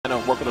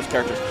for those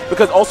characters.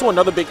 Because also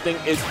another big thing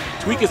is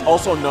Tweak is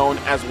also known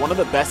as one of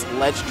the best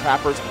ledge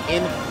trappers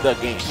in the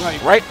game.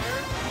 Right?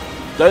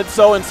 Did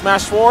so in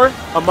Smash 4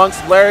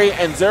 amongst Larry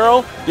and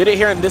Zero. Did it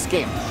here in this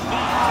game.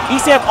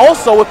 ECF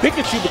also with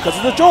Pikachu, because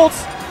of the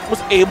jolts,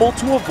 was able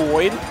to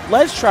avoid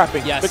ledge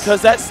trapping.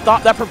 Because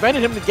that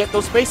prevented him to get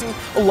those spacing.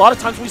 A lot of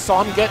times we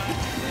saw him get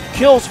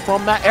kills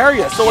from that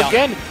area. So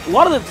again, a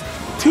lot of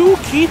the two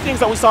key things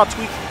that we saw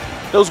Tweak,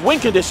 those win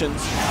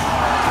conditions,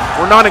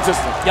 were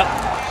non-existent.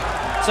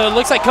 So it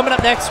looks like coming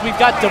up next, we've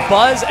got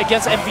Dabuz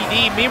against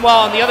MVD.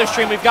 Meanwhile, on the other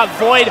stream, we've got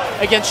Void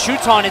against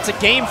Shuton. It's a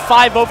game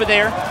 5 over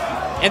there.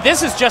 And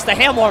this is just a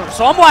ham warmer,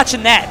 so I'm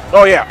watching that.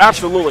 Oh yeah,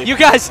 absolutely. You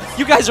guys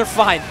are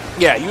fine.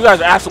 Yeah, you guys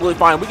are absolutely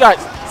fine. We got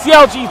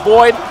CLG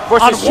Void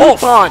versus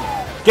Wolf. Shuton.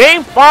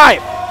 Game 5.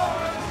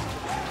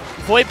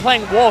 Void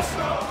playing Wolf.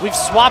 We've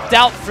swapped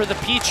out for the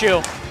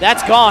Pichu.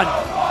 That's gone.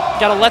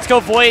 Got a Let's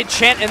Go Void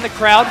chant in the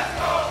crowd.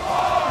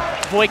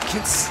 Void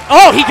can...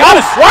 Oh, he got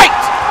us right!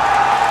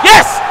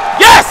 Yes!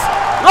 Yes!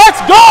 Let's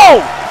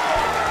go!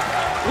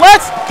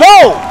 Let's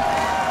go!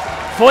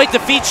 Void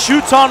defeats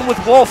Shuton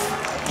with Wolf.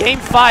 Game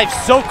 5,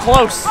 so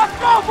close. Let's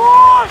go,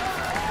 boy!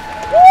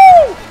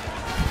 Woo!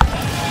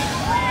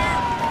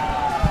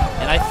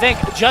 And I think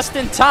just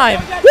in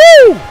time,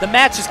 the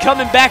match is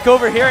coming back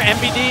over here.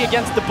 MVD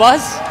against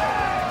Dabuz.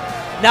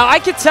 Now, I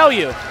can tell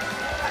you,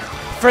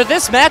 for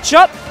this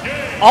matchup,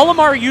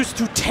 Olimar used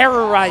to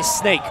terrorize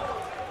Snake.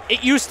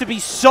 It used to be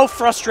so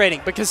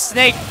frustrating because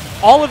Snake,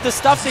 all of the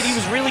stuff that he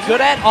was really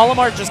good at,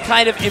 Olimar just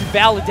kind of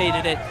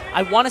invalidated it.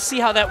 I want to see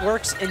how that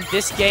works in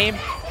this game.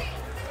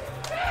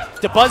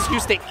 Dabuz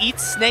used to eat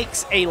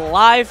Snakes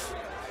alive.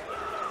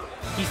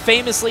 He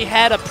famously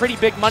had a pretty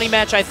big money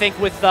match, I think,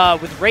 with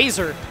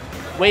Razor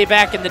way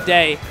back in the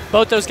day.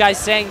 Both those guys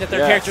saying that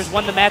their characters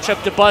won the matchup.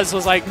 Dabuz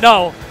was like,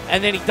 no,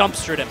 and then he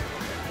dumpstered him.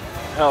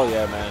 Hell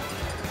yeah, man.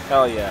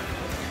 Hell yeah.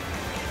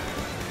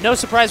 No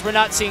surprise we're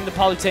not seeing the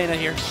Palutena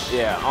here.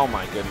 Yeah, oh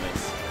my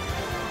goodness.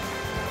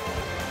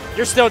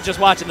 You're still just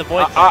watching the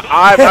boy.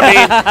 I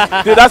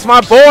mean, dude, that's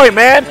my boy,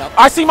 man. Yep.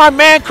 I see my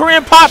man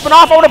Korean popping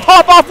off. I want to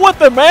pop off with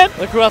him, man.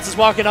 Look who else is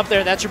walking up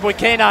there. That's your boy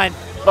K9.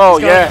 Oh,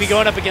 He's going to be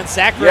going up against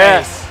Zachary.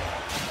 Yes.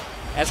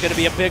 That's going to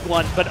be a big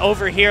one. But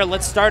over here,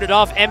 let's start it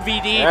off.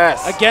 MVD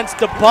against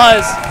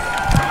Dabuz.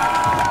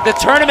 The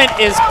tournament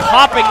is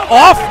popping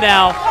off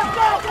now. Let's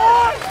go,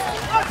 boys.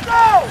 Let's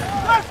go.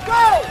 Let's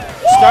go.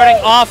 Starting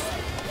off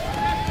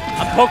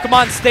on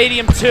Pokemon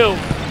Stadium 2.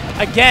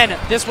 Again,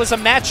 this was a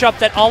matchup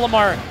that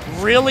Olimar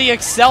really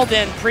excelled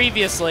in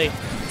previously.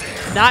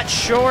 Not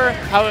sure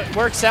how it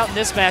works out in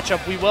this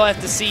matchup. We will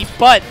have to see.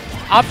 But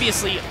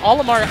obviously,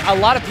 Olimar, a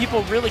lot of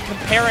people really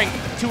comparing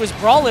to his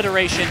Brawl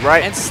iteration.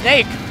 And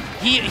Snake,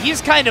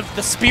 he's kind of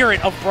the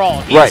spirit of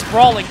Brawl. He's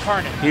Brawl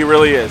incarnate. He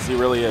really is. He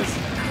really is.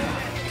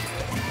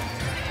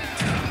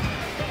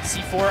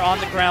 C4 on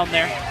the ground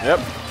there. Yep.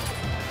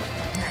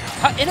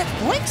 And it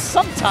blinks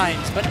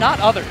sometimes, but not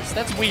others.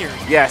 That's weird.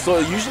 Yeah, so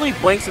it usually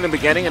blinks in the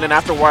beginning, and then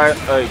after a while,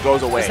 it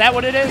goes away. Is that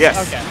what it is?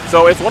 Yes. Okay.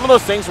 So it's one of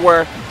those things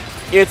where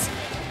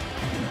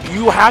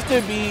you have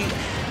to be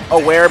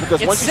aware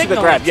because once you see the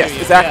grab,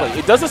 exactly.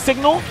 It does a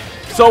signal,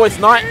 so it's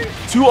not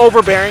too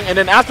overbearing, and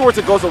then afterwards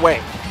it goes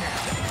away.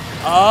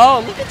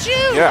 Oh, look at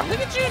you. Yeah. Look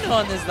at you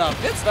doing this stuff.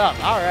 Good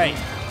stuff. All right.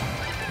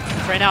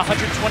 Right now,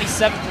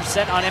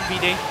 127% on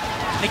MVD.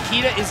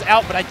 Nikita is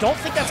out, but I don't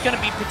think that's going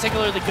to be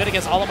particularly good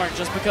against Olimar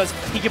just because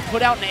he can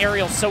put out an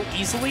aerial so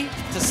easily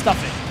to stuff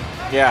it.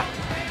 Yeah.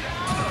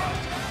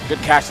 Good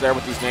catch there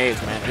with these nades,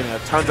 man.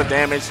 Getting tons of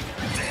damage,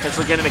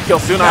 potentially getting a kill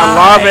soon. Nice. I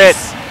love it.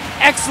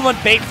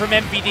 Excellent bait from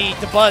MVD.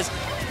 Dabuz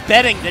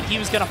betting that he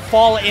was going to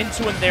fall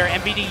into him there.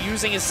 MVD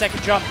using his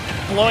second jump,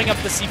 blowing up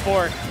the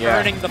C4,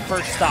 earning the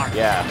first stock.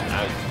 Yeah.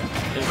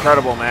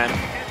 Incredible, man.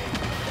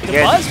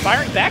 Dabuz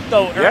firing back,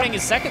 though, earning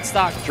his second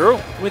stock. True.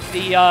 With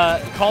the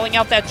calling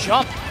out that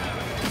jump.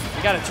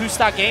 We got a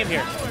 2-stock game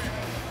here.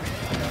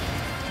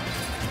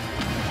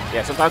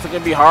 Yeah, sometimes it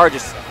can be hard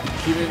just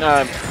keeping,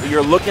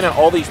 you're looking at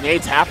all these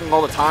nades happening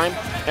all the time.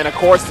 And of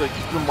course, the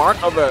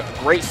mark of a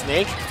great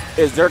Snake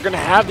is they're going to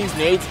have these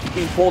nades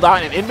being pulled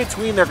out, and in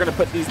between, they're going to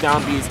put these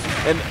down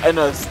Bs in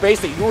a space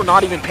that you were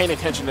not even paying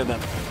attention to them.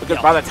 Because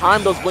by the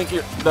time those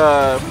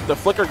the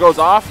flicker goes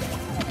off,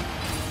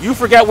 you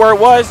forget where it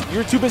was.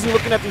 You're too busy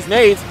looking at these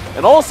nades,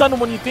 and all of a sudden,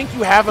 when you think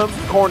you have him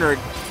cornered,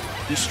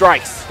 he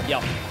strikes.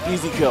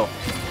 Easy kill.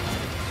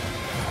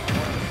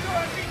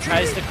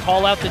 Tries to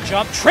call out the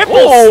jump.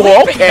 Triple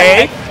sleeping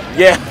bag.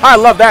 Yeah, I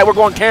love that. We're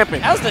going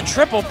camping. That was the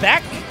triple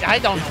back. I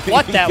don't know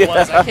what that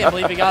was. I can't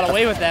believe he got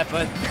away with that,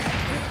 but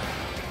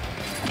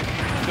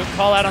good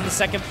call out on the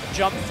second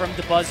jump from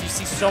Dabuz. You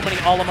see so many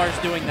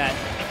Olimars doing that.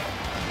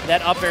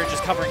 That up air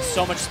just covering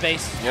so much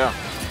space. Yeah.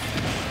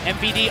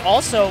 MVD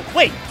also,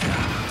 wait,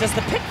 does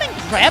the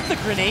Pikmin grab the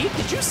grenade?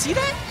 Did you see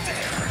that?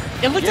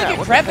 It looked like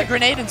it grabbed the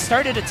grenade and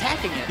started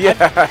attacking it.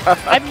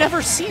 Yeah. I've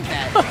never seen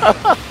that.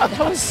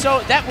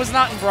 That was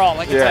not in Brawl,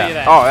 I can tell you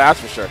that. Oh,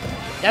 that's for sure.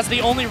 That's the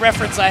only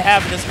reference I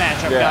have in this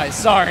matchup, guys.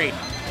 Sorry.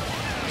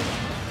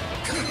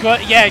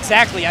 Good. Yeah,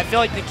 exactly. I feel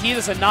like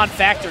Nikita's a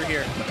non-factor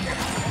here.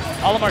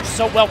 Olimar's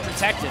so well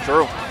protected.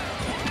 True.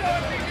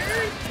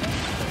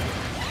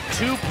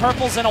 2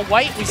 purples and a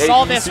white. We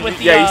saw this with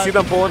the. Yeah, you see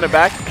them pulling it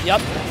back?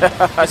 Yep.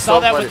 I saw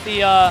that with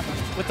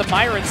the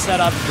Myron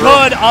setup. True.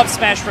 Good up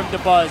smash from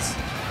Dabuz.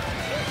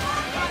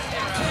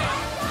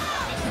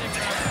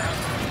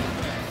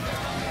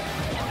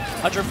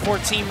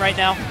 $114 right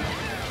now.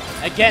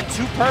 Again,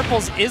 2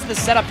 purples is the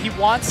setup he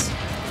wants.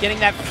 Getting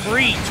that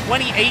free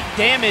 28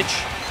 damage.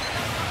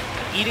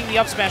 Eating the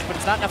up smash, but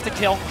it's not enough to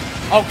kill.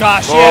 Oh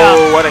gosh, yeah.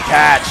 Oh, what a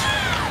catch.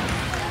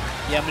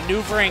 Yeah,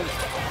 maneuvering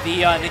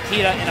the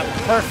Nikita in a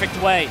perfect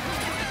way.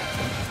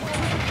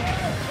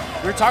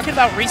 We were talking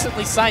about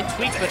recently signed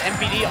tweaks, but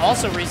MVD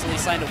also recently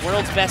signed to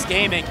World's Best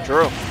Gaming.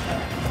 True.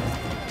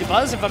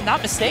 Dabuz, if I'm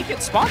not mistaken,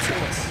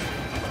 sponsorless.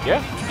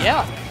 Yeah.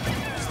 Yeah.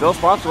 Still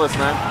sponsorless,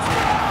 man.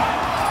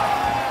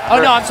 Oh,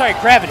 no, I'm sorry,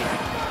 Gravity.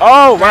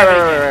 Oh, right.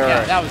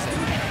 Yeah, that was it.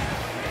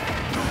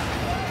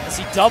 I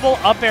see double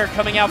up air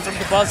coming out from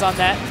Dabuz on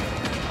that.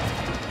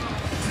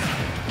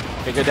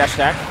 Okay, good dash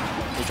attack.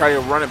 We try to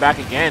run it back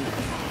again.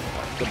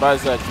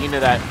 Dabuz keen to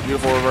that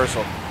beautiful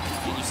reversal.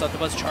 You saw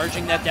Dabuz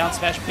charging that down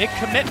smash. Big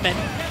commitment.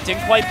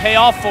 Didn't quite pay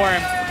off for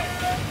him.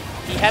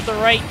 He had the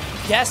right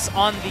guess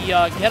on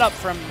the get up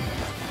from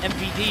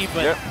MVD,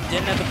 but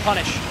didn't have the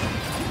punish.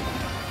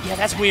 Yeah,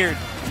 that's weird.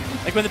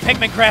 Like when the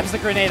Pikmin grabs the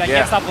grenade, I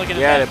can't stop looking at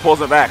that. Yeah, it pulls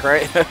it back,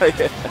 right?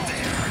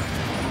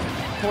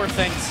 Poor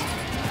things.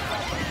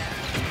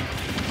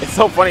 It's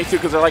so funny, too,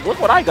 because they're like, look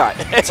what I got.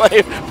 It's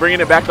like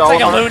bringing it back to Olimar.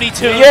 It's like a Looney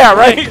Tune. Yeah,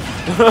 right?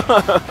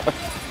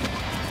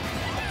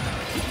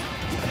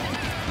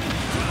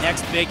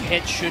 Next big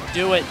hit should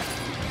do it.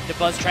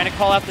 Dabuz trying to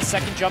call out the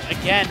second jump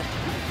again.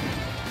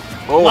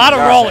 Oh, a lot of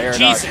rolling.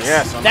 Jesus.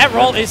 Yes, that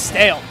roll is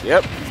stale.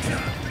 Yep.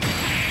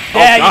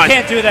 Yeah, you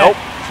can't do that. Nope.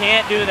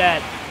 Can't do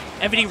that.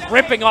 MVD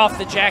ripping off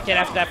the jacket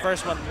after that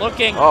first one.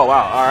 Looking oh,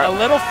 wow. All right. a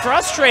little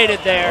frustrated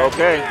there.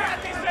 Okay.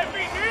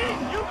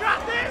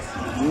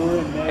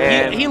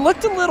 And he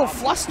looked a little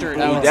flustered,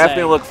 I would He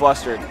definitely say. looked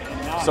flustered.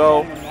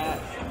 So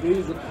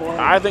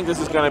I think this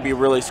is going to be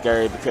really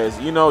scary because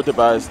you know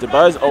Dabuz.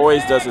 Dabuz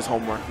always does his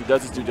homework. He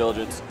does his due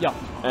diligence. Yeah.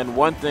 And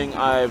one thing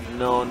I've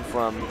known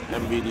from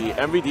MVD,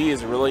 MVD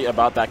is really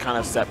about that kind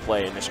of set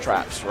play in his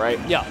traps, right?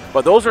 Yeah.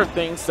 But those are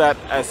things that,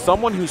 as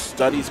someone who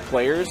studies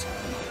players,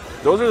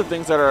 those are the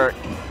things that are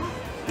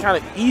kind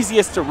of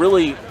easiest to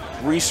really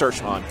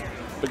research on.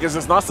 Because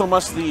it's not so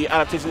much the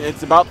adaptation,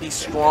 it's about the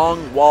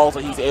strong walls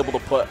that he's able to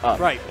put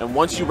up. Right. And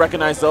once you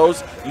recognize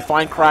those, you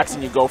find cracks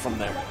and you go from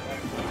there.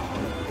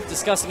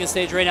 Discussing a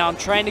stage right now. I'm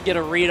trying to get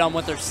a read on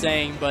what they're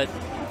saying, but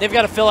they've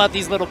got to fill out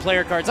these little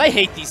player cards. I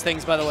hate these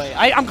things, by the way.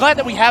 I'm glad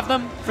that we have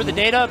them for the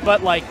data,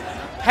 but like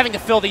having to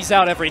fill these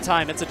out every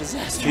time, it's a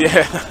disaster.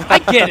 Yeah. I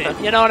get it.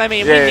 You know what I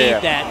mean? Yeah, we need yeah.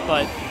 that,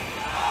 but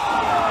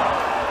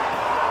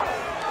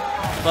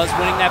Buzz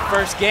winning that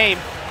first game.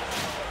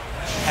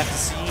 Have to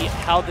see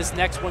how this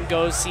next one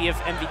goes, see if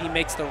MVD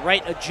makes the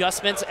right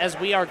adjustments as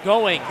we are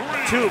going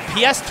to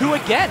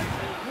PS2 again.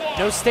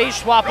 No stage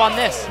swap on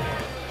this.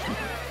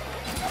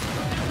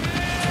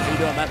 What are you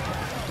doing, man?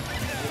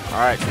 All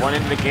right, one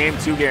into the game,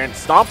 2 here, and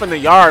stomping the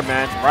yard,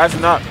 man,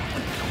 rising up.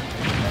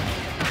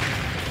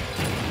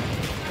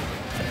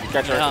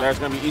 Catcher, there's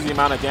going to be easy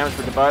amount of damage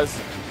for Dabuz.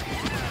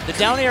 The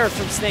down air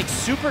from Snake,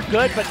 super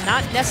good, but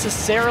not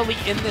necessarily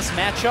in this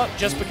matchup,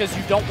 just because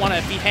you don't want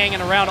to be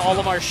hanging around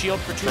Olimar's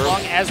shield for too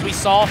long, as we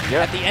saw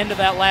at the end of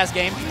that last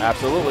game.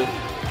 Absolutely.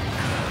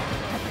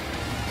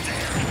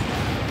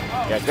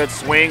 Yeah, good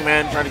swing,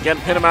 man. Trying to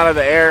pin him out of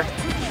the air.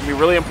 It's going to be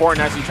really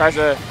important as he tries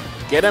to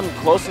get him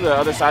close to the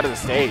other side of the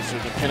stage so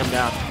he can pin him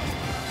down.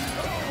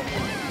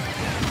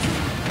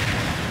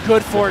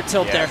 Good forward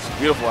tilt there.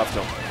 Beautiful left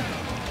tilt.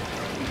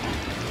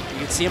 You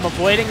can see him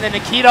avoiding the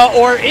Nikita,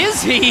 or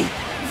is he?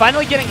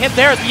 Finally getting hit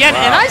there at the end.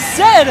 Wow. And I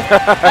said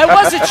I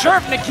wasn't sure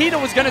if Nikita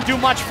was going to do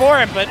much for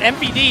him, but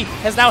MVD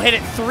has now hit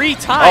it 3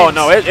 times. Oh,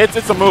 no,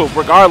 it's a move.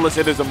 Regardless,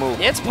 it is a move.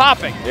 It's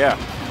popping. Yeah.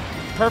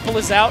 Purple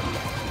is out.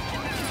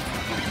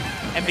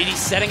 MVD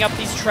setting up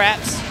these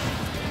traps,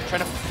 trying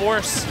to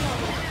force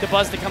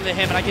Dabuz to come to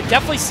him. And I can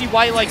definitely see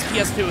why he likes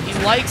PS2.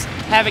 He likes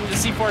having the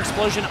C4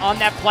 explosion on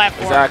that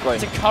platform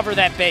to cover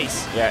that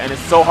base. Yeah, and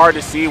it's so hard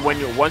to see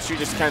when once you're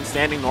just kind of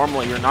standing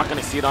normally, you're not going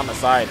to see it on the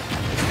side.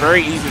 It's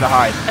very easy to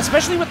hide.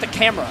 Especially with the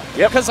camera.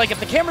 Yep. Because like if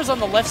the camera's on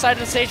the left side of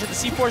the stage and the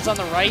C4 is on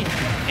the right,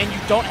 and you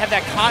don't have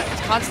that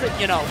constant,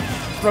 you know,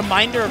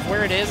 reminder of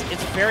where it is,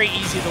 it's very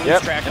easy to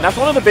lose track of. And that's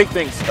one of the big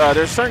things.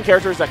 There's certain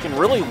characters that can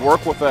really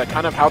work with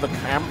kind of how the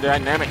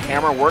dynamic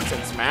camera works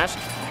in Smash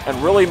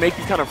and really make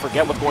you kind of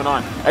forget what's going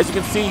on. As you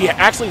can see, he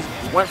actually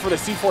went for the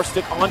C4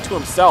 stick onto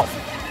himself.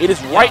 It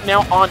is right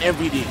now on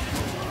MVD.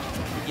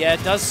 Yeah,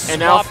 it does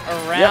swap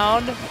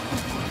around.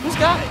 Who's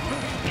got it?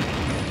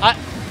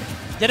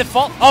 Did it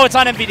fall? Oh, it's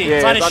on MVD. Yeah,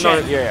 it's on his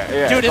shin.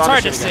 Yeah. Dude, it's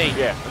hard to see.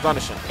 Yeah, it's on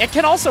his shin. It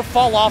can also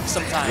fall off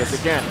sometimes. Yes,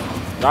 it can.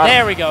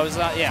 There we go.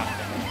 Yeah.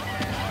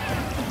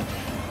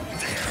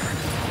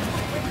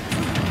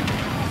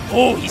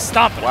 Oh, he's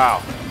stomping.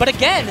 Wow. But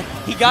again,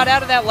 he got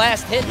out of that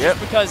last hit just Yep.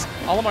 because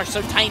Olimar's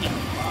so tiny.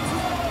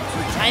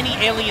 Tiny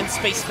alien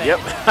spaceman.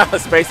 Yep,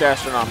 space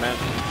astronaut, man.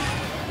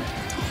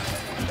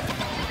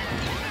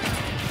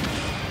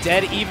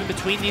 dead even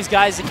between these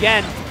guys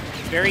again.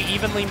 Very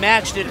evenly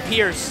matched, it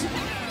appears.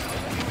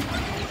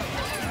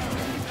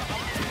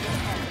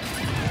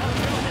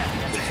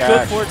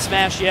 Good forward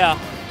smash, yeah.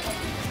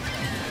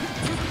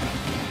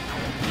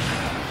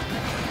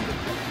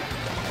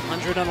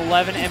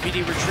 111,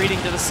 MVD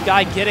retreating to the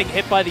sky, getting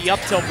hit by the up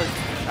tilt, but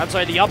I'm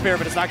sorry, the up air,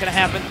 but it's not going to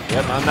happen.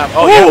 Yep,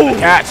 oh yeah, the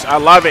catch. I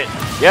love it.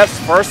 Yes,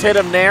 first hit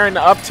of Nair in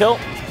the up tilt.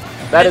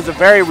 That is a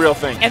very real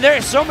thing. And there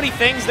are so many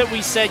things that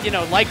we said, you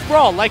know, like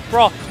Brawl.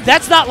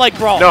 That's not like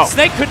Brawl. No.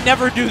 Snake could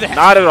never do that.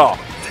 Not at all.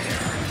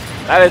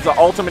 That is the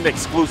ultimate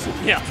exclusive.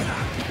 Yeah.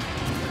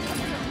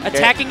 Okay.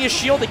 Attacking his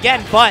shield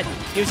again, but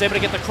he was able to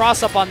get the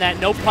cross up on that.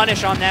 No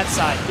punish on that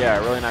side. Yeah,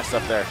 really nice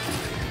stuff there.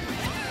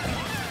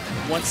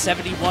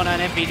 171 on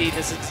MVD.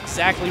 This is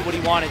exactly what he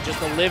wanted, just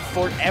to live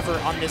forever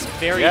on this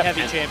very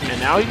heavy champion.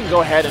 And now he can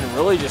go ahead and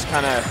really just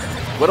kind of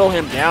whittle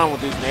him down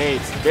with these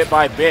nades, bit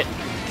by bit,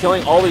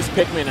 killing all these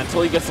Pikmin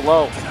until he gets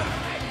low.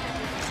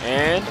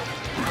 And,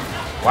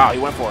 wow, he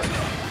went for it.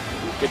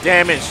 Good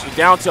damage. The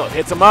down tilt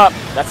hits him up.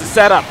 That's a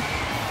setup.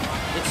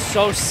 It's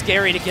so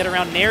scary to get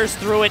around. Nair's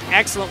through it.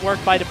 Excellent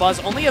work by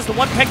Dabuz. Only has the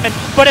one Pikmin,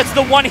 but it's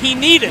the one he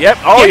needed. Yep.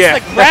 Oh,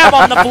 gets the grab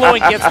on the blue and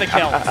gets the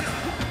kill.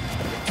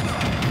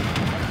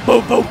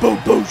 Boom, boom, boom,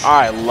 boom.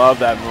 I love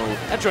that move.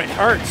 That joint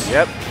hurts.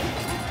 Yep.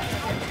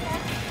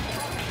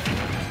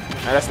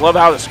 I just love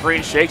how the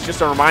screen shakes just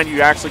to remind you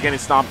you're actually getting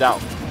stomped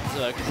out. It's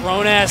a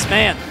grown-ass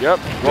man. Yep.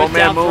 Grown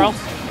man moves.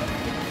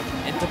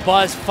 And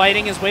Dabuz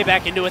fighting his way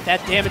back into it.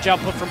 That damage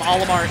output from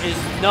Olimar is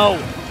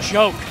no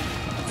joke.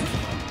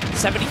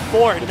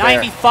 74,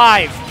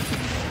 95.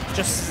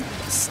 Just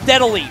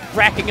steadily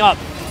racking up.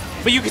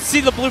 But you can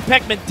see the blue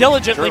Pikmin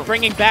diligently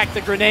bringing back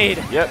the grenade.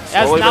 Yep.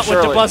 That's not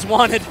what Dabuz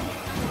wanted.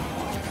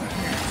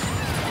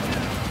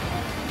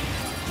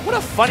 What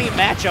a funny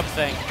matchup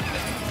thing.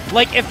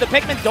 Like, if the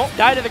Pikmin don't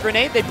die to the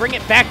grenade, they bring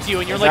it back to you,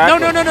 and you're like, no,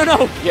 no, no, no,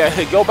 no.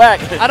 Yeah, go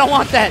back. I don't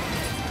want that.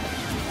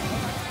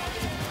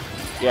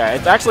 Yeah,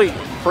 it's actually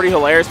pretty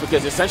hilarious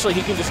because essentially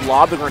he can just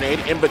lob the grenade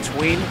in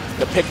between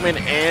the Pikmin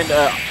and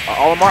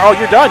Olimar. Oh,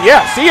 you're done.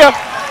 Yeah, see ya.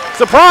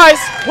 Surprise.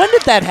 When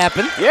did that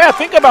happen? Yeah,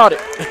 think about it.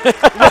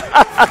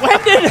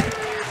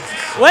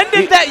 when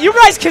did that, you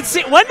guys can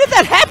see, when did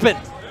that happen?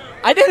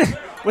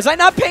 Was I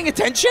not paying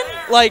attention?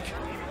 Like,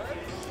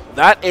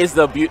 that is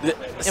the beauty.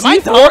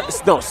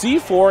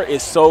 C4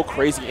 is so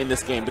crazy in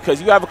this game because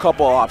you have a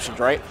couple of options,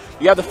 right?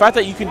 You have the fact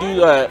that you can do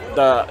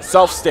the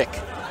self-stick,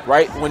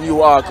 right? When you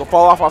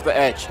fall off the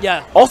edge.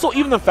 Yeah. Also,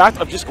 even the fact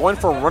of just going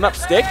for a run-up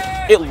stick,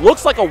 it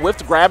looks like a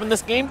whiffed grab in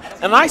this game,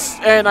 and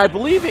I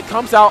believe it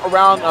comes out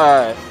around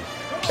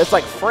it's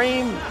like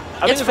frame.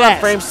 I think it's around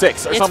frame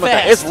 6 or something like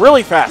that. It's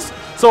really fast.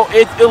 So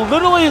it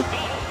literally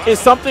is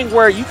something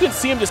where you can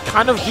see him just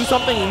kind of do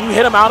something and you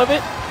hit him out of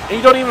it, and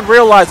you don't even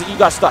realize that you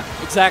got stuck.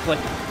 Exactly.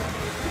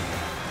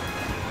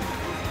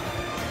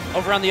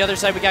 Over on the other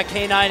side, we got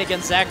K9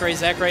 against Zachary.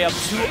 Zachary up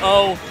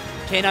 2-0.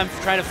 K9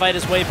 trying to fight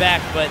his way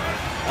back, but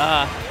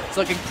it's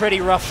looking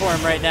pretty rough for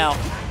him right now.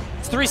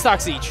 It's 3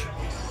 stocks each.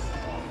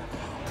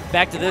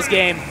 Back to this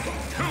game.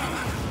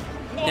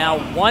 Now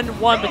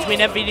 1-1 between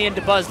MVD and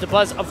Dabuz.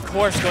 Dabuz, of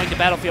course, going to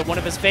Battlefield, one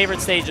of his favorite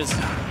stages.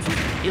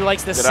 He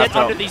likes to sit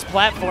under these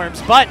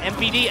platforms, but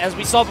MVD, as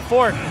we saw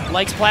before,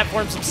 likes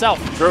platforms himself.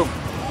 True.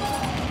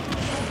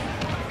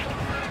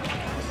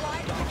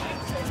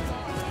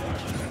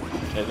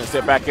 They're going to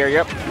sit back here,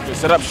 yep.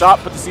 Just set up shop,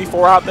 put the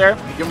C4 out there,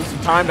 give him some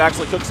time to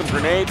actually cook some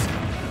grenades.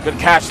 Good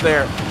catch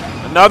there.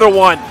 Another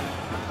one.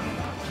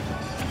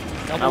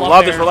 I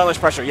love this relentless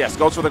pressure. Yes,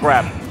 goes for the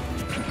grab.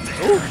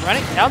 Ooh,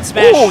 running down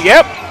smash. Ooh,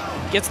 yep.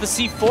 Gets the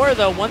C4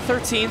 though,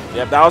 113.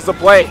 Yep, that was the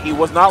play. He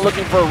was not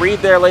looking for a read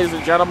there, ladies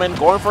and gentlemen.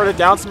 Going for the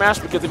down smash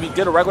because if he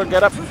did a regular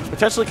get-up,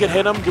 potentially could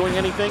hit him doing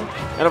anything.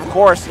 And of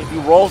course, if he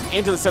rolls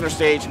into the center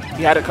stage,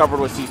 he had it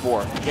covered with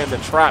C4. Again, the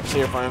traps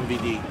here from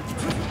MVD.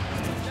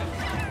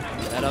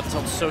 That up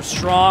tilt so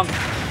strong.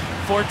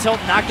 Forward tilt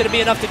not going to be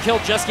enough to kill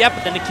just yet,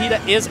 but the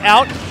Nikita is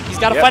out. He's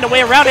got to find a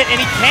way around it, and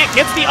he can't.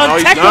 Gets the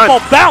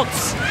untechnical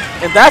bounce.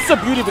 And that's the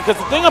beauty, because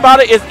the thing about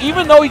it is,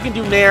 even though he can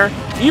do Nair,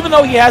 even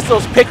though he has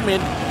those Pikmin,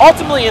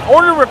 ultimately, in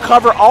order to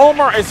recover,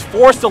 Olimar is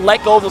forced to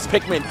let go of those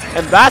Pikmin,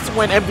 and that's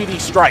when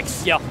MVD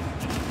strikes. Yeah.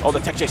 Oh, the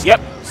tech chase.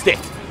 Yep, stick.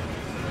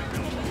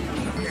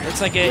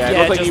 Looks like it,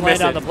 it just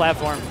landed on the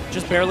platform.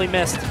 Just barely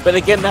missed. But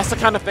again, that's the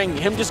kind of thing.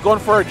 Him just going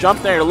for a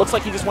jump there, it looks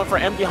like he just went for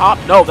an empty hop.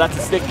 No, that's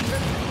a sticky.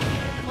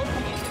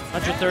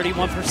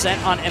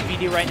 131% on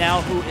MVD right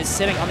now, who is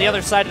sitting on the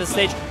other side of the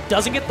stage.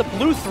 Doesn't get the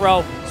blue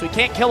throw, so he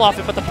can't kill off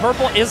it, but the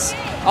purple is...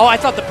 Oh, I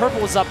thought the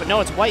purple was up, but no,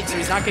 it's white, so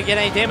he's not going to get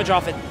any damage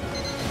off it.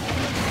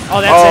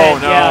 Oh, that's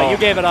it. No. Yeah, you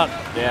gave it up.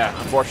 Yeah,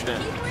 unfortunate.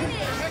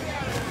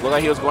 Looked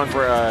like he was going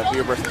for a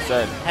beer burst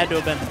instead. Had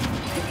to have been.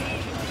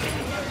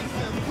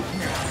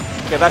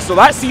 Okay, so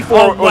that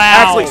C4 was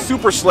actually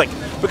super slick,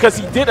 because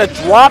he did a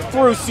drop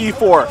through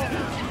C4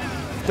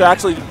 to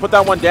actually put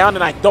that one down,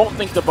 and I don't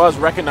think Dabuz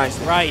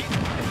recognized it. Right.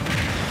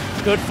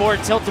 Good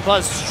forward tilt.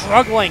 Dabuz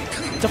struggling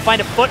to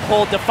find a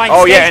foothold, to find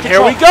stage and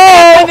control. Here we go!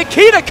 And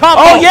Nikita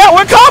combo! Oh yeah,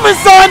 we're coming,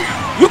 son!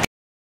 You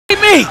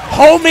can't me! me!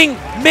 Homing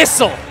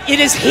missile. It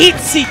is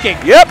heat-seeking.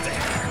 Yep.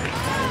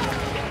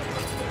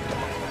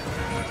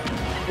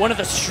 One of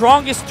the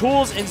strongest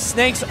tools in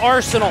Snake's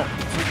arsenal.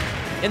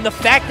 And the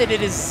fact that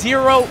it is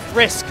 0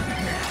 risk.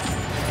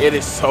 It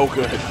is so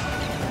good.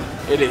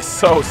 It is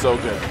so, so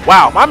good.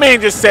 Wow, my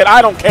man just said,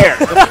 I don't care.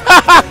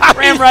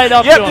 Ran right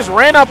up to him. Just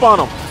ran up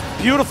on him.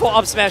 Beautiful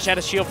up smash out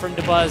of shield from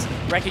Dabuz,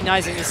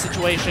 recognizing the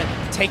situation,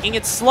 taking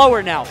it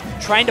slower now,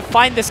 trying to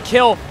find this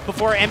kill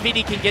before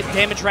MVD can get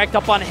damage racked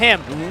up on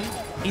him.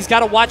 He's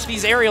got to watch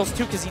these aerials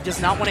too because he does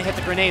not want to hit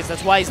the grenades.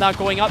 That's why he's not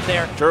going up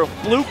there. True.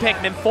 Blue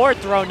Pikmin forward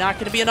throw, not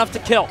going to be enough to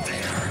kill.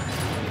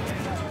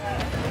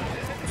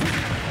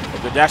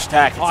 Good dash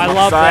attack. Oh, I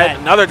love that.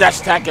 Another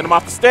dash attack, get him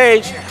off the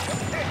stage.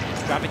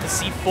 Drop it to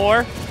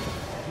C4.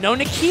 No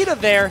Nikita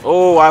there.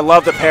 Oh, I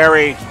love the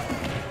parry.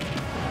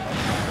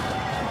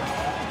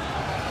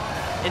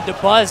 And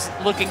Dabuz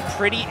looking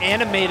pretty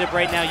animated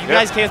right now. You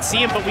guys can't see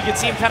him, but we can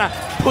see him kind of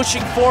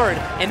pushing forward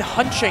and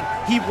hunching.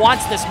 He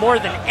wants this more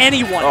than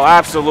anyone. Oh,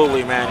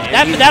 absolutely, man.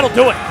 That'll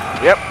do it.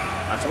 Yep,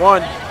 that's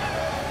one.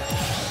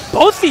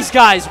 Both these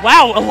guys,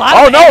 wow, a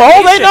lot of no,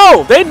 animation. they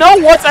know. They know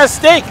what's at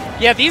stake.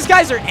 Yeah, these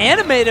guys are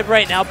animated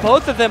right now,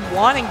 both of them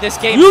wanting this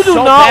game You do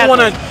so not badly.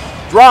 want to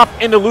drop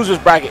in the loser's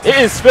bracket. It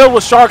is filled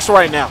with sharks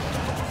right now.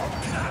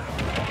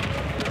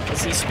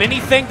 Let's see, spinny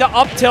thing to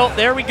up tilt.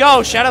 There we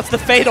go. Shout out to the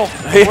Fatal,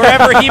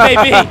 wherever he may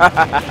be.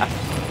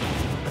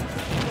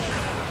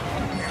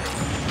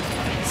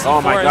 Oh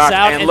my God,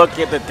 and look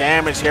at the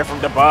damage here from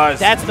Dabuz.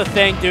 That's the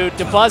thing, dude.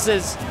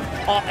 Dabuz's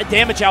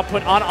damage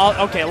output on all,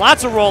 okay,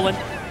 lots of rolling.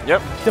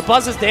 Yep.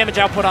 Dabuz's damage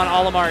output on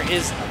Olimar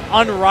is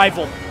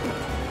unrivaled.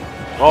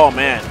 Oh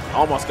man,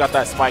 almost got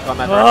that spike on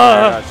that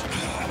dodge.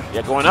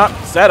 Yeah, going up,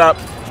 set up,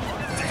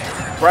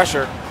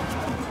 pressure.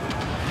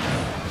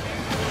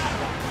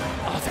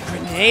 Oh, the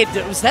grenade.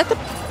 Was that the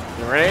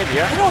grenade?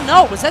 Yeah. I don't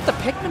know. Was that the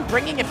Pikmin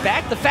bringing it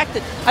back? The fact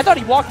that I thought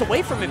he walked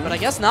away from it, but I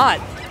guess not.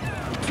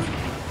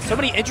 So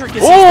many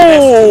intricacies.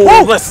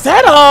 Oh, the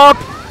setup!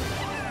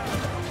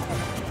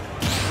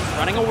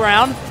 Running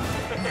around.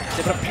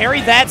 Able to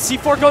parry that.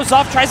 C4 goes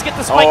off, tries to get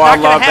the spike. Oh, not I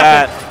going love to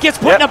happen. that. Gets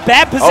put in a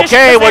bad position.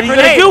 Okay, what are you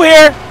going to do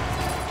here?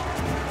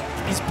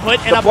 He's put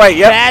in a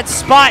bad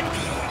spot.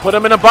 Put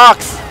him in a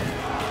box.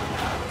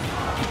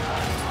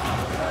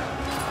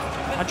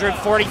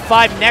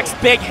 145, next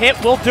big hit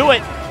will do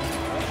it.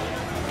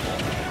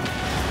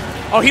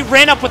 Oh, he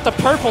ran up with the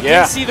purple,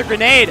 didn't see the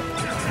grenade.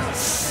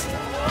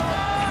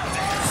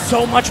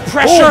 So much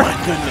pressure. Oh, my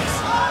goodness.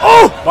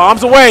 Oh,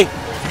 bombs away.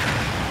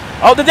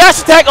 Oh, the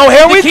dash attack. Oh,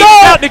 here we go.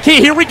 Out,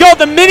 Nikki. Here we go.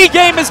 The mini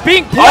game is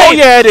being played. Oh,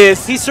 yeah, it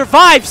is. He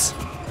survives.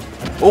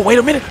 Oh, wait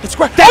a minute. It's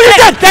great. That's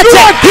it. That's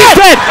it. He's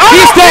dead.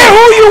 He's dead.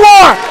 Who you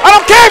are. I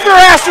don't care if you're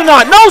an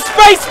astronaut. No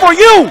space for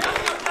you.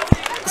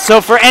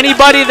 So for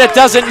anybody that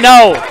doesn't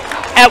know,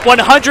 at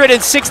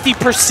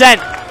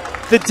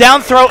 160%, the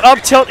down throw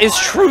up tilt is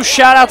true.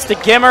 Shout outs to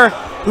Gimmer,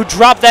 who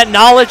dropped that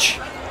knowledge.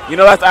 You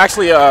know, that's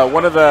actually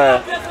one of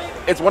the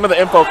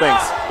info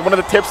things. One of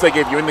the tips they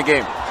give you in the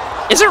game.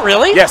 Is it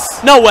really?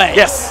 Yes. No way.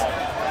 Yes.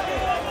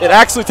 It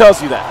actually tells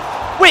you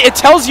that. Wait, it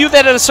tells you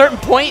that at a certain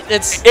point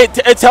it's...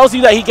 It tells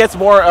you that he gets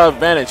more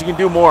advantage. He can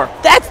do more.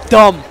 That's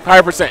dumb.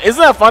 100%.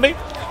 Isn't that funny?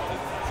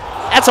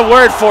 That's a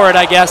word for it,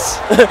 I guess.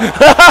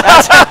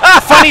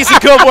 Funny's a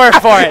good word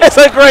for it. It's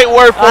a great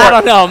word for it. I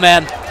don't know,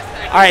 man.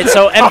 All right,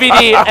 so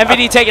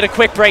MVD taking a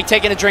quick break,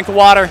 taking a drink of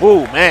water.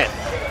 Ooh, man.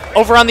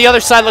 Over on the other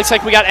side, looks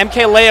like we got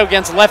MK Leo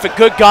against Leffen.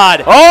 Good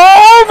God.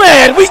 Oh,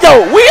 man. We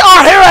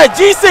are here at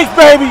G6,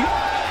 baby.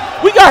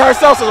 We got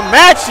ourselves some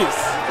matches.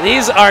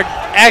 These are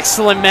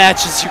excellent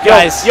matches, you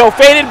guys. Yo,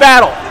 faded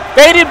battle.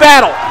 Faded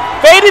battle.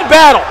 Faded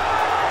battle.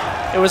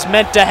 It was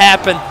meant to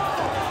happen.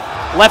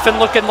 Leffen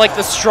looking like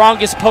the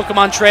strongest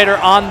Pokemon trader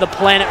on the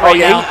planet right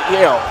now.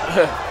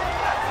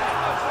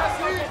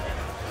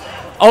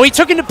 Oh, he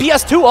took him to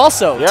PS2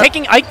 also. Yep.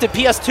 Taking Ike to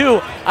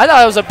PS2, I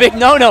thought it was a big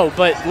no-no,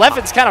 but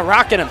Leffen's kind of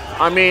rocking him.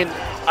 I mean,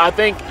 I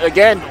think,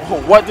 again,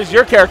 what does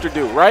your character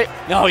do, right?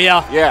 Oh,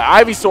 yeah.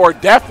 Yeah, Ivysaur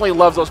definitely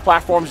loves those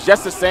platforms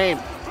just the same.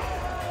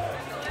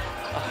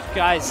 Oh,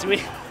 guys,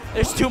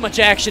 there's too much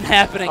action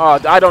happening.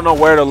 I don't know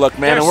where to look,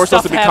 man. There's and we're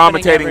supposed to be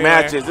commentating everywhere.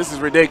 matches. This is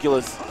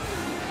ridiculous.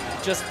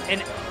 Just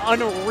an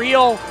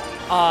unreal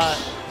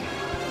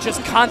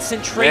just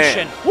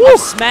concentration of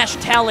Smash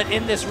talent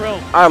in this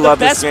room. I love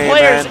this The game, best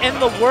players man. in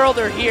the world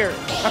are here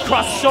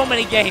across so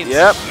many games.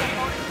 Yep.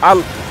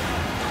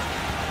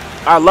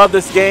 I love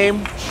this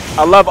game.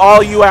 I love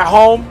all you at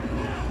home.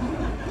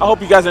 I hope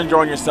you guys are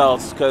enjoying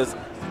yourselves because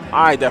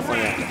I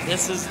definitely am.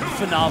 This is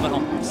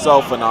phenomenal.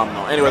 So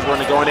phenomenal. Anyways, we're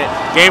going to go in it.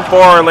 Game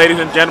 4, ladies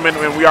and gentlemen,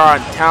 when we are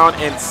on Town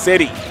and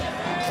City.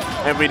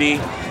 MVD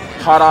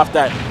caught off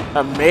that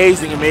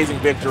amazing, amazing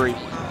victory.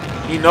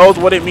 He knows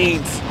what it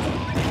means.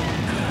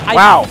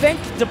 Wow. I think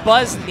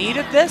Dabuz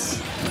needed this.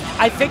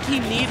 I think he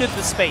needed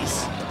the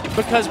space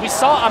because we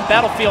saw on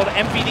Battlefield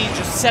MVD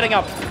just setting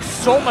up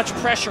so much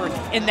pressure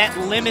in that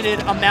limited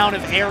amount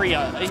of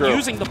area and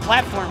using the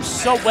platform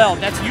so well.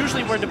 That's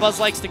usually where Dabuz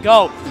likes to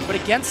go. But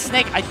against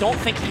Snake, I don't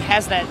think he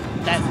has that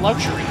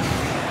luxury.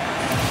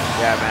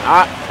 Yeah,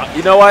 man.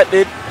 You know what,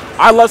 dude?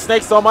 I love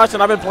Snake so much,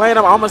 and I've been playing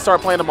him. I'm going to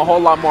start playing him a whole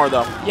lot more,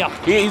 though. Yeah.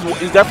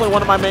 He's definitely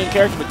one of my main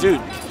characters, but,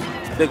 dude,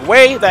 the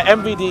way that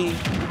MVD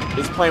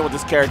is playing with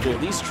this character,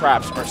 these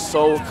traps are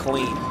so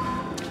clean.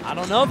 I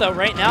don't know, though.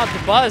 Right now,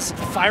 Dabuz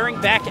firing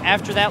back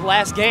after that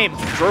last game.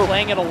 True.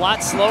 Playing it a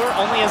lot slower,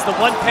 only has the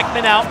one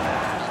Pikmin out.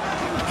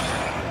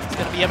 He's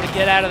going to be able to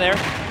get out of there.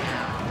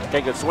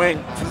 Okay, good swing.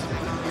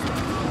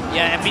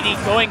 Yeah,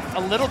 MVD going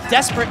a little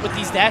desperate with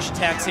these dash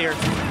attacks here.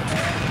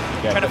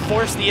 Yeah, trying to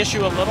force the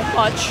issue a little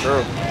much.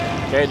 True.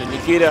 Okay, the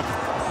Nikita,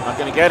 not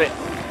going to get it.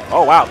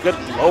 Oh, wow, good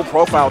low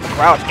profile with the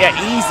crouch. Yeah,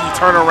 easy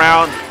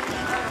turnaround.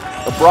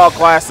 The Brawl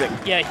Classic.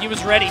 Yeah, he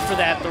was ready for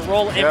that. The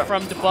roll in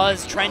from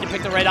Dabuz, trying to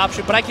pick the right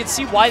option. But I can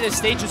see why this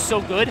stage is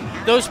so good.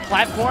 Those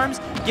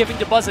platforms giving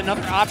Dabuz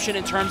another option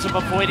in terms of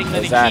avoiding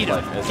the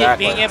Nikita.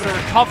 Being able to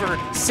recover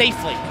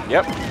safely.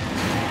 Yep.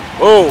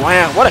 Oh,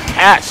 man, what a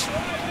catch.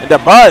 And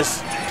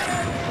Dabuz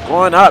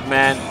going up,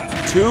 man.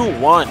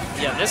 2-1.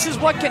 Yeah, this is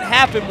what can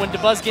happen when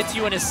Dabuz gets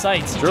you in his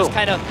sights. He just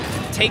kind of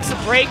takes a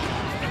break,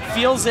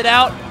 feels it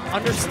out,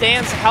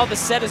 understands how the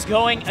set is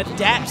going,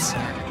 adapts.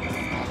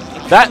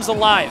 Comes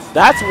alive.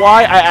 That's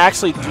why I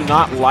actually do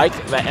not like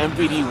that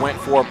MVD went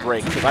for a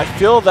break, because I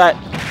feel that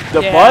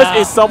Dabuz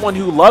is someone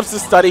who loves to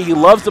study, he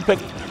loves to pick.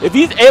 If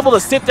he's able to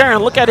sit there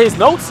and look at his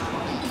notes,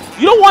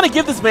 you don't want to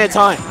give this man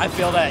time. I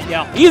feel that,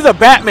 yeah. He's a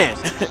Batman.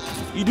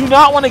 You do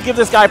not want to give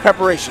this guy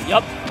preparation.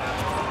 Yep.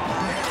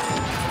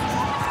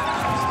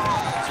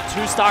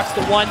 So 2 stocks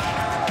to 1.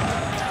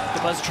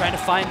 Dabuz trying to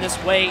find this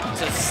way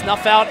to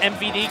snuff out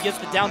MVD, gets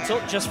the down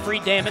tilt, just free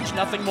damage,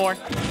 nothing more.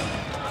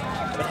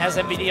 But has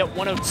MVD at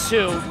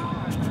 102.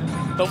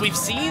 But we've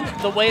seen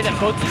the way that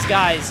both these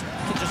guys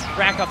can just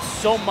rack up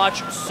so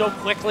much so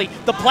quickly.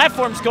 The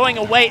platform's going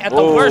away at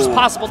the worst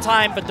possible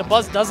time, but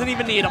Dabuz doesn't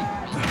even need him.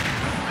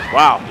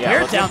 Wow. Yeah.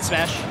 Air down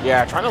smash.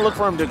 Yeah, trying to look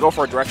for him to go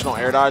for a directional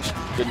air dodge.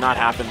 Did not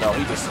happen, though.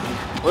 He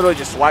literally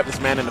just swiped this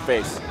man in the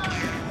face.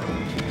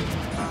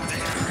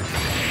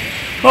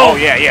 Oh,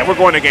 yeah, we're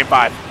going to game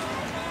 5.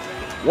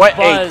 What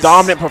a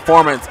dominant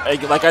performance.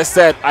 Like I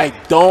said, I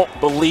don't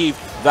believe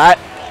that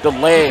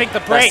delay,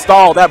 that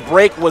stall, that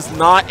break was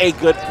not a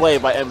good play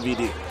by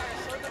MVD.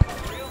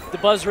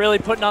 Dabuz really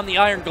putting on the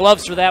iron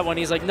gloves for that one.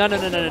 He's like, no.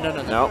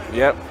 No,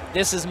 yep.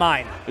 This is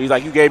mine. He's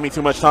like, you gave me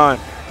too much time.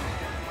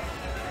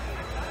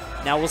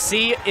 Now we'll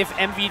see if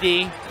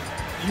MVD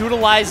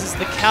utilizes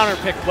the counter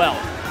pick well.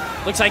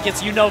 Looks like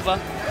it's Unova.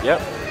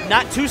 Yep.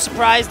 Not too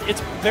surprised.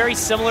 It's very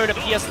similar to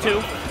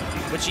PS2,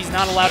 which he's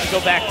not allowed to go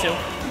back to.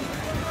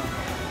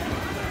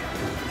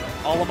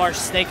 Olimar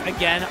Snake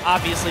again.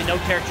 Obviously, no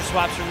character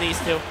swaps from these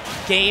two.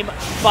 Game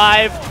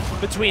 5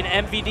 between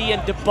MVD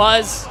and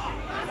Dabuz.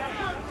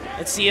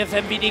 Let's see if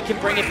MVD can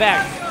bring it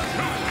back.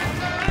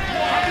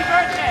 Happy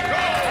birthday!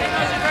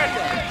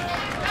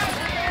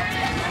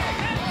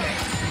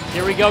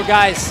 Here we go,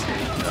 guys.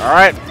 All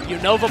right.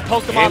 Unova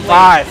Pokemon Game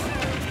 5.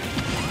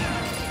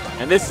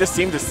 And this just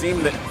seems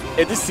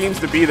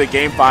to be the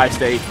Game 5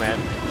 stage, man.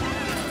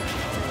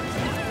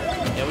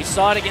 Yeah, we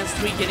saw it against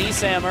Tweak and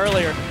Esam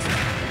earlier.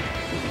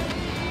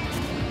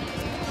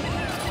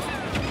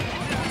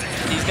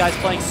 These guys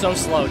playing so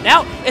slow.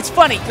 Now, it's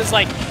funny, because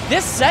like,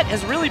 this set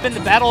has really been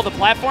the battle of the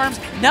platforms.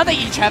 Now they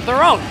each have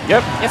their own.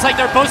 Yep. It's like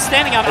they're both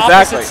standing on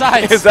opposite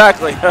sides.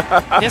 Exactly.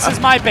 This is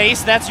my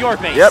base, that's your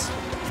base. Yep.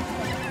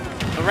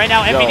 But right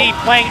now, MVD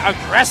playing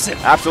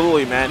aggressive.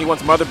 Absolutely, man. He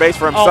wants mother base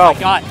for himself. Oh my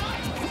god.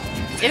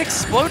 It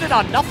exploded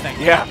on nothing.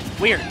 Yeah.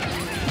 Weird.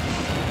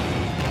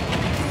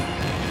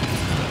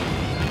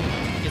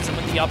 Gets him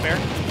with the up air.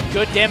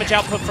 Good damage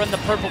output from the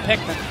purple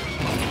Pikmin.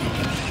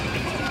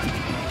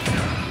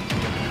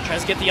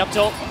 Tries to get the up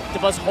tilt.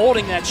 Dabuz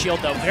holding that shield,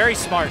 though. Very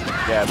smart.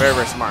 Yeah, very,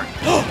 very smart.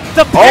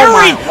 The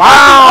parry! Oh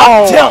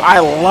wow! Up tilt. I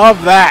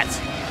love that.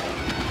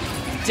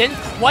 Didn't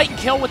quite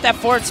kill with that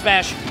forward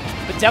smash,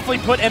 but definitely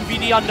put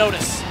MVD on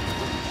notice.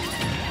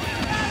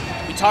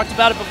 We talked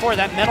about it before.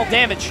 That mental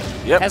damage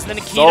has the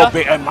Nikita. So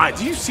big.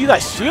 Do you see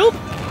that shield?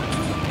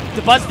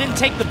 Dabuz didn't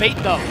take the bait,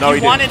 though. No,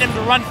 he wanted him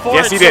to run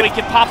forward so he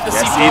could pop the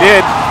C4. Yes, he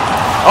did.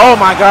 Oh,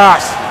 my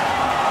gosh.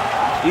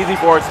 Easy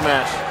forward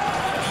smash.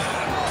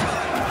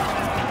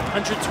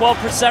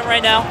 112%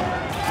 right now.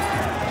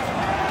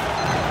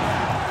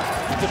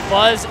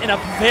 Dabuz in a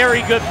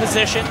very good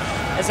position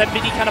as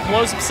MVD kind of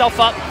blows himself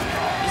up.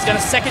 He's got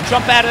a second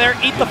jump out of there.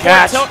 Eat the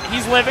forward tilt.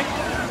 He's living.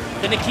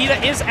 The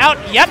Nikita is out.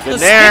 Yep, the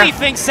skinny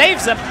thing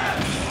saves him.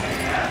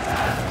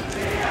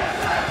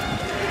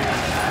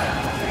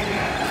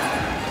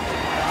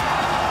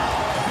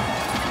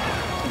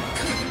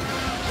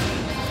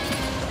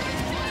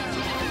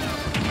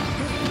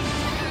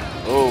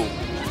 Oh.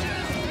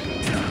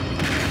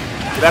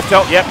 Left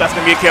tilt, yep, that's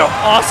going to be a kill.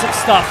 Awesome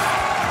stuff.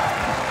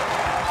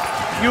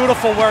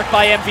 Beautiful work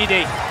by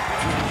MVD.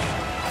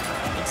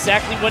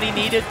 Exactly what he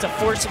needed to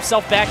force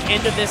himself back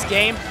into this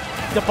game.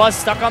 Dabuz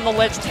stuck on the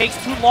ledge, takes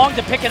too long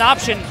to pick an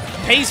option,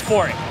 pays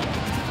for it.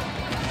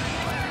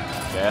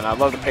 Yeah, and I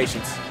love the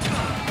patience.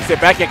 Sit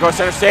back, go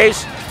center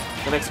stage,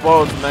 then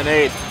explodes, and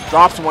then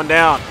drops one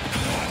down.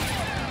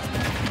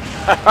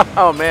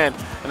 Oh man,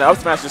 And the up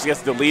smash just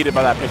gets deleted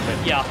by that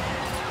Pikmin. Yeah.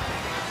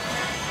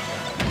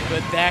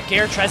 Good back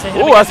air, tries to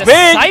hit him Ooh, that's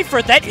against big.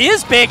 Cypher. That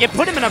is big. It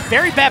put him in a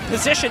very bad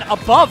position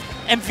above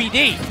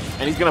MVD.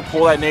 And he's going to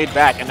pull that nade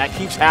back, and that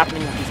keeps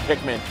happening with these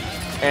Pikmin.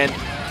 And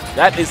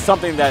that is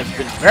something that has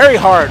been very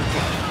hard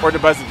for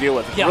Dabuz to deal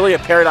with. It's really a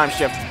paradigm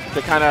shift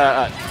to kind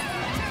of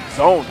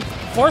zone.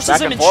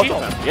 Forces him in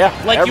shield. Yeah,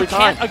 like every you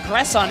time. can't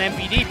aggress on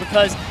MVD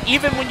because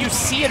even when you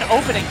see an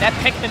opening, that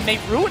Pikmin may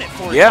ruin it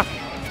for you. Yeah,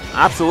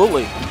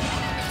 absolutely.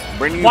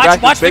 Bringing you Watch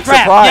back to the big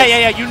grab. surprise.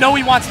 Yeah. You know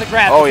he wants the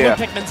grab. Oh, the yeah.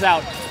 blue Pikmin's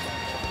out.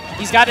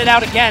 He's got it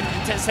out again.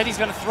 He said he's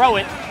going to throw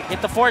it,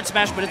 hit the forward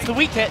smash, but it's the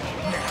weak hit.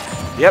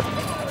 Yep.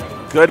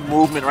 Good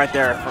movement right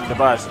there from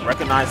Dabuz.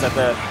 Recognize that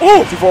the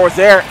 2-4 was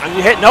there. And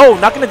you hit. No,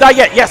 not going to die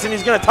yet. Yes, and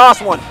he's going to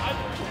toss one.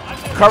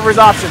 Cover his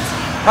options.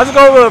 Has to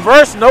go to the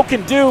reverse. No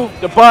can do.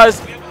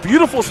 Dabuz.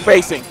 Beautiful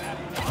spacing.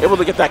 Able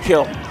to get that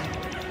kill.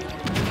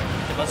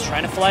 Dabuz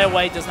trying to fly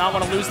away. Does not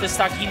want to lose this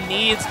stock. He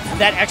needs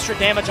that extra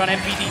damage on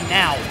MVD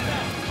now.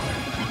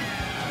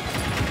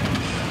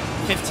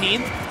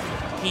 15.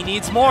 He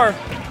needs more.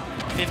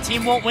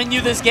 15 won't win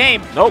you this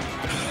game. Nope.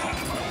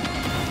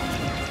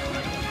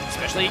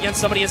 Especially against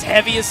somebody as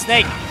heavy as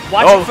Snake.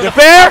 Watch for the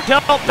fair. kill.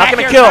 Not going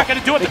to kill. kill. Not going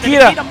to do it, but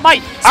Nikita. Nikita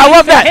might. So I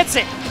love that. Hits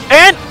it.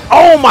 And,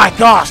 oh my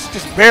gosh,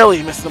 just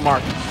barely missed the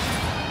mark.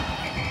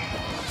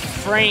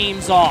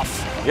 Frames off.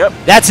 Yep.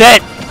 That's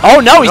it.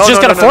 Oh, no, he's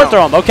just going to forward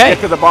throw him. Okay. Yeah,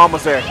 because the bomb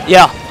was there.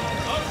 Yeah.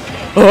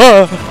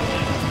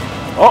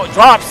 Oh, it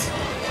drops.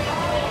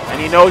 And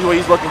he knows what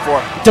he's looking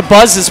for.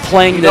 Dabuz is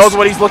playing He this. knows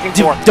what he's looking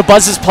for.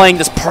 Dabuz is playing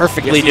this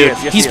perfectly, Yes, he dude.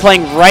 is. Yes, He's he is.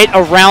 playing right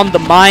around the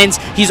mines.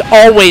 He's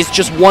always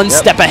just one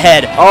step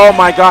ahead. Oh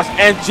my gosh.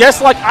 And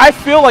just like I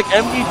feel like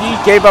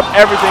MVD gave up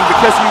everything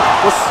because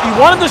he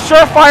wanted the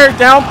surefire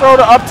down throw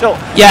to up tilt.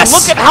 Yes. And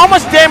look at how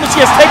much damage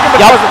he has taken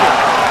because of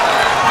it.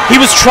 He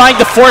was trying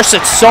to force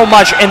it so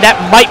much, and that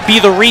might be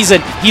the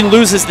reason he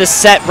loses this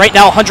set. Right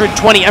now,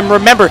 120. And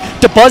remember,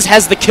 Dabuz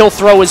has the kill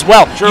throw as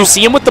well. True. You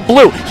see him with the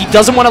blue. He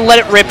doesn't want to let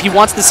it rip. He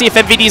wants to see if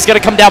MVD is going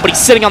to come down, but he's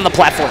sitting on the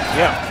platform.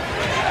 Yeah.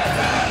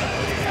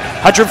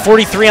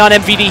 143 on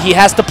MVD. He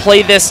has to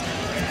play this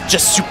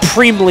just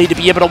supremely to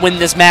be able to win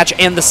this match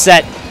and the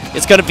set.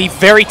 It's going to be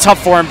very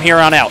tough for him here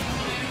on out.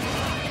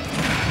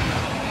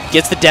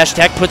 Gets the dash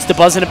tech, puts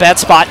Dabuz in a bad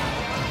spot.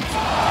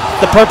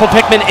 The purple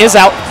Pikmin is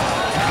out.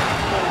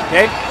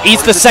 Okay.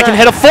 Eats the second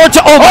hit of forward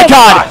to, oh my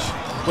god!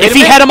 If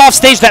he had him off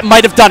stage, that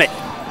might have done it.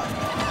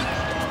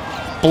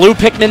 Blue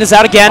Pikmin is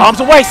out again.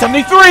 Bombs away,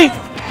 73.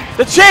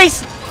 The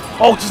chase.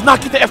 Oh, does not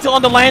get the F tilt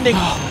on the landing.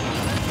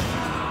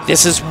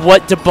 This is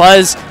what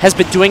Dabuz has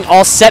been doing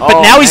all set,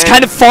 but now he's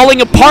kind of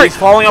falling apart. He's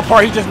falling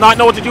apart. He does not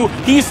know what to do.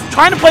 He's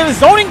trying to play the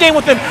zoning game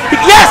with him.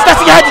 Yes,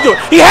 that's he had to do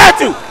it. He had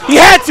to. He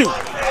had to.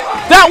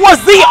 That was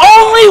the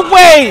only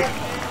way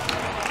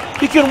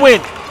he can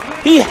win.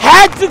 He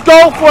had to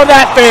go for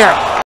that fair.